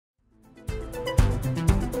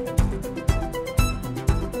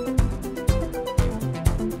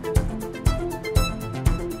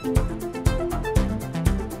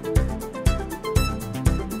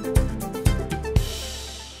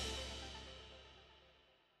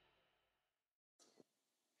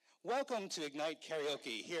Welcome to Ignite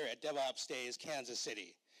Karaoke here at DevOpsDays, Kansas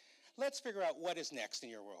City. Let's figure out what is next in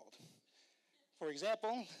your world. For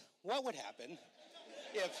example, what would happen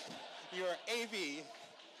if your AV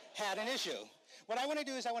had an issue? What I want to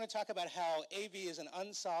do is I want to talk about how AV is an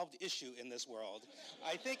unsolved issue in this world.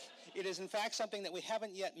 I think it is in fact something that we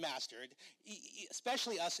haven't yet mastered,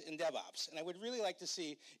 especially us in DevOps. And I would really like to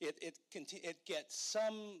see it get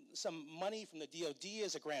some money from the DoD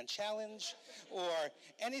as a grand challenge or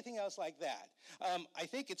anything else like that. I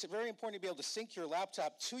think it's very important to be able to sync your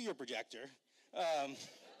laptop to your projector.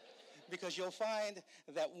 Because you'll find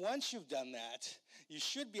that once you've done that, you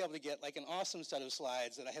should be able to get like an awesome set of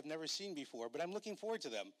slides that I have never seen before, but I'm looking forward to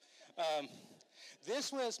them.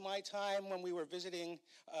 This was my time when we were visiting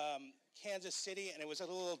Kansas City, and it was a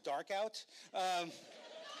little dark out.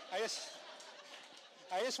 I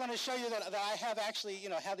just want to show you that I have actually,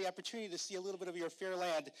 had the opportunity to see a little bit of your fair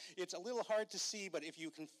land. It's a little hard to see, but if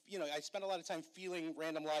you can, I spent a lot of time feeling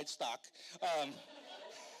random livestock.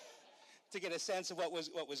 To get a sense of what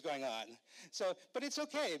was going on. But it's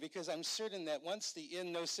okay, because I'm certain that once the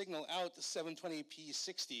in, no signal out 720p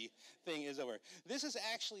 60 thing is over. This is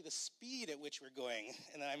actually the speed at which we're going,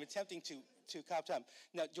 and I'm attempting to cop time.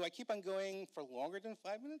 Now, do I keep on going for longer than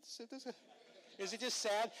 5 minutes? Is it just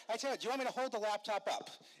sad? I tell you, do you want me to hold the laptop up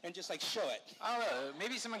and just show it? I don't know.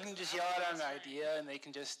 Maybe someone can just yell out an idea, and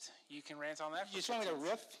you can rant on that. You just want me to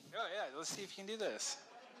riff? Oh yeah, let's see if you can do this.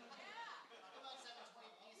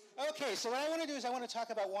 Okay, so what I want to do is I want to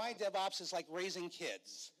talk about why DevOps is like raising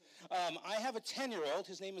kids. I have a 10-year-old.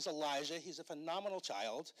 His name is Elijah. He's a phenomenal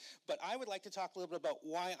child. But I would like to talk a little bit about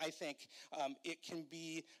why I think it can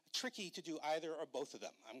be tricky to do either or both of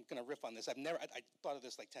them. I'm going to riff on this. I thought of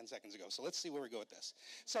this like 10 seconds ago. So let's see where we go with this.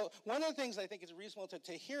 So one of the things I think is reasonable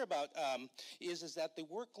to hear about is that the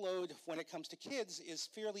workload when it comes to kids is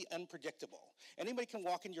fairly unpredictable. Anybody can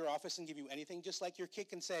walk into your office and give you anything, just like your kid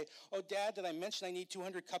can say, "Oh, Dad, did I mention I need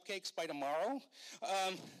 200 cupcakes by tomorrow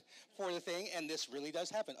for the thing?" And this really does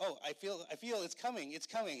happen. "Oh, I feel it's coming, it's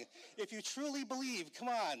coming. If you truly believe, come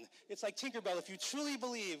on." It's like Tinkerbell. If you truly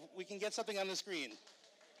believe, we can get something on the screen.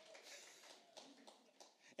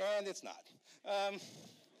 And it's not.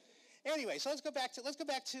 Anyway, so let's go back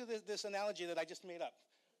to this analogy that I just made up.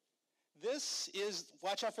 This is,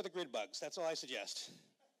 watch out for the grid bugs. That's all I suggest.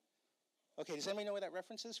 Okay, does anybody know where that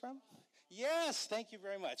reference is from? Yes, thank you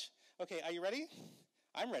very much. Okay, are you ready?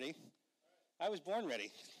 I'm ready. I was born ready.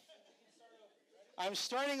 I'm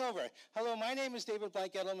starting over. Hello, my name is David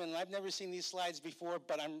Blank-Edleman, and I've never seen these slides before,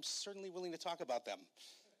 but I'm certainly willing to talk about them.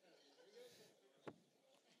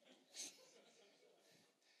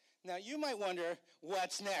 Now, you might wonder,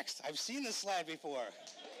 what's next? I've seen this slide before.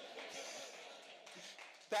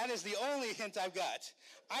 That is the only hint I've got.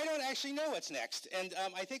 I don't actually know what's next, and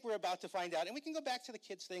I think we're about to find out. And we can go back to the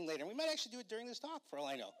kids thing later. We might actually do it during this talk, for all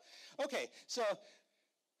I know. Okay, so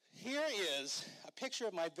here is a picture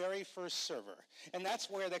of my very first server, and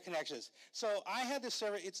that's where the connection is. So I had this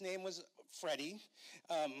server. Its name was Freddy,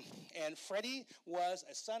 and Freddy was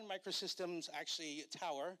a Sun Microsystems actually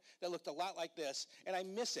tower that looked a lot like this, and I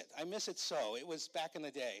miss it. I miss it so. It was back in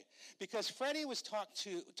the day, because Freddy was talked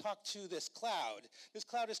to this cloud. This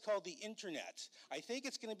cloud is called the Internet. I think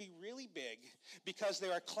it's going to be really big because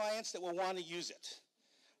there are clients that will want to use it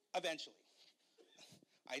eventually,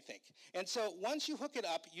 I think. And so once you hook it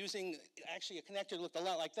up using actually a connector that looked a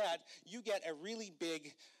lot like that, you get a really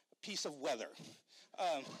big piece of weather.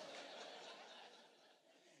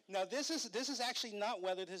 Now, this is actually not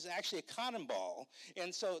weather. This is actually a cotton ball.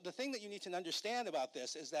 And so the thing that you need to understand about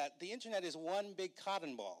this is that the Internet is one big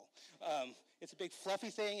cotton ball. It's a big fluffy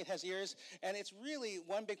thing. It has ears. And it's really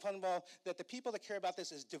one big cotton ball that the people that care about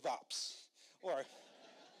this is DevOps. Or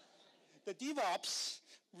the DevOps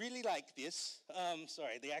really like this.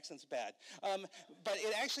 Sorry, the accent's bad. But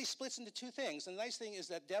it actually splits into two things. And the nice thing is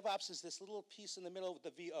that DevOps is this little piece in the middle of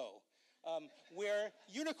the VO, where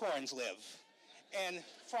unicorns live and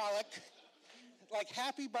frolic like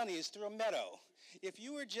happy bunnies through a meadow. If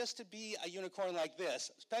you were just to be a unicorn like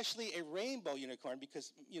this, especially a rainbow unicorn,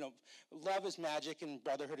 because, love is magic and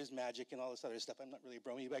brotherhood is magic and all this other stuff. I'm not really a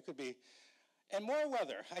bromie, but I could be. And more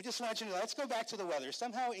weather. I just want you to know, let's go back to the weather.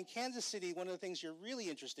 Somehow in Kansas City, one of the things you're really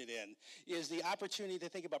interested in is the opportunity to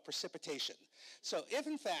think about precipitation. So if,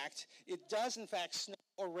 in fact, it does, in fact, snow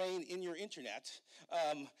or rain in your Internet,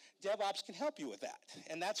 DevOps can help you with that.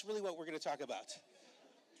 And that's really what we're going to talk about.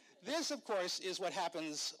 This, of course, is what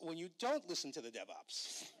happens when you don't listen to the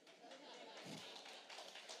DevOps.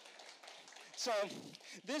 So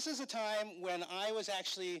this is a time when I was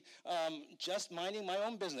actually just minding my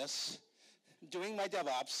own business, doing my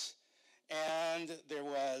DevOps, and there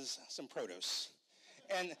was some produce.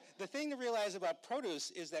 And the thing to realize about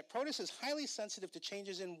Produce is that Produce is highly sensitive to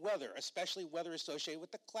changes in weather, especially weather associated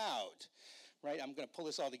with the cloud. Right? I'm going to pull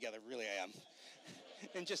this all together, really I am.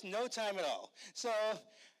 In just no time at all. So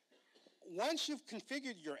once you've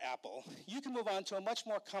configured your Apple, you can move on to a much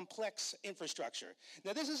more complex infrastructure.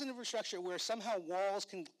 Now, this is an infrastructure where somehow walls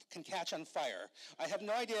can catch on fire. I have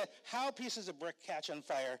no idea how pieces of brick catch on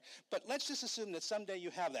fire, but let's just assume that someday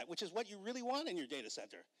you have that, which is what you really want in your data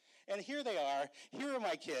center. And here they are. Here are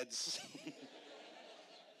my kids.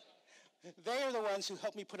 They are the ones who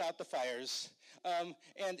help me put out the fires.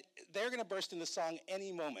 And they're going to burst into song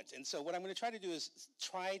any moment. And so what I'm going to try to do is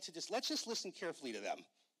let's just listen carefully to them.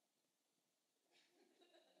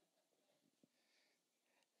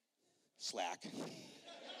 Slack.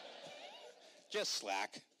 Just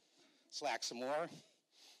slack. Slack some more.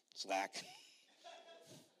 Slack.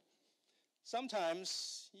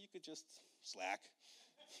 Sometimes you could just slack.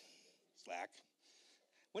 Slack.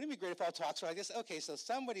 Wouldn't it be great if all talks were like this? Okay, so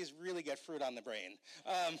somebody's really got fruit on the brain.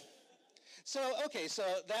 So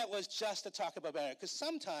that was just a talk about banana, because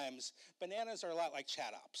sometimes bananas are a lot like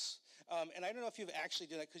chat ops. And I don't know if you've actually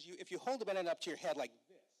done that, because if you hold a banana up to your head like this,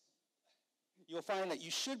 you'll find that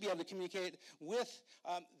you should be able to communicate with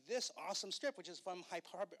this awesome strip, which is from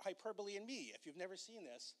Hyperbole and Me, if you've never seen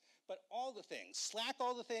this. But all the things, Slack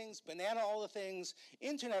all the things, banana all the things,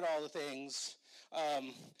 internet all the things,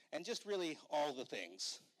 and just really all the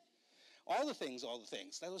things. All the things, all the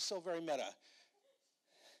things. That was so very meta.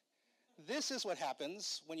 This is what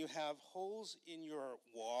happens when you have holes in your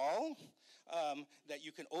wall that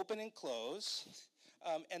you can open and close,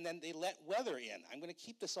 and then they let weather in. I'm going to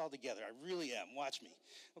keep this all together. I really am. Watch me.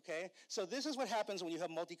 Okay? So this is what happens when you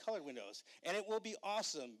have multicolored windows, and it will be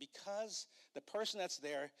awesome because the person that's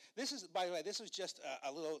there. This is, by the way, this is just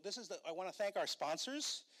a little. I want to thank our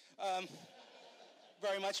sponsors.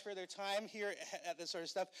 Very much for their time here at this sort of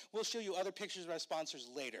stuff. We'll show you other pictures of our sponsors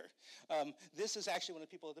later. This is actually one of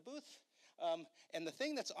the people at the booth. And the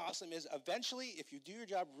thing that's awesome is eventually, if you do your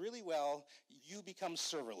job really well, you become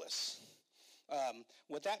serverless.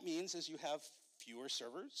 What that means is you have fewer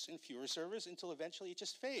servers until eventually it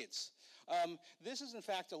just fades. This is, in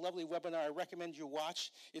fact, a lovely webinar I recommend you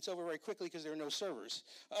watch. It's over very quickly because there are no servers.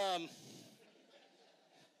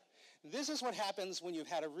 This is what happens when you've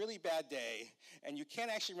had a really bad day and you can't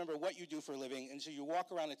actually remember what you do for a living, and so you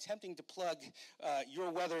walk around attempting to plug your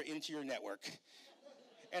weather into your network.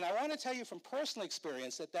 And I want to tell you from personal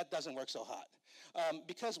experience that that doesn't work so hot.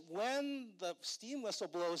 Because when the steam whistle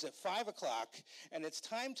blows at 5 o'clock and it's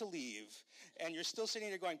time to leave, and you're still sitting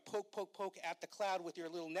there going poke, poke, poke at the cloud with your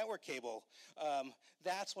little network cable,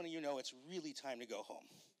 that's when you know it's really time to go home,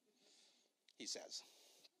 he says.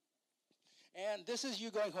 And this is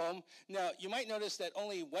you going home. Now, you might notice that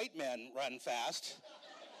only white men run fast.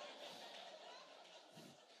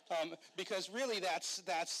 Because really that's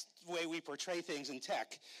the way we portray things in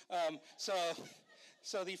tech.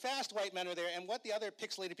 So the fast white men are there, and what the other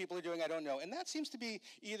pixelated people are doing, I don't know. And that seems to be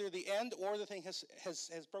either the end or the thing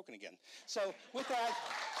has broken again. So with that,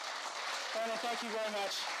 Anna, thank you very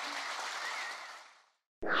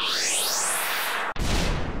much.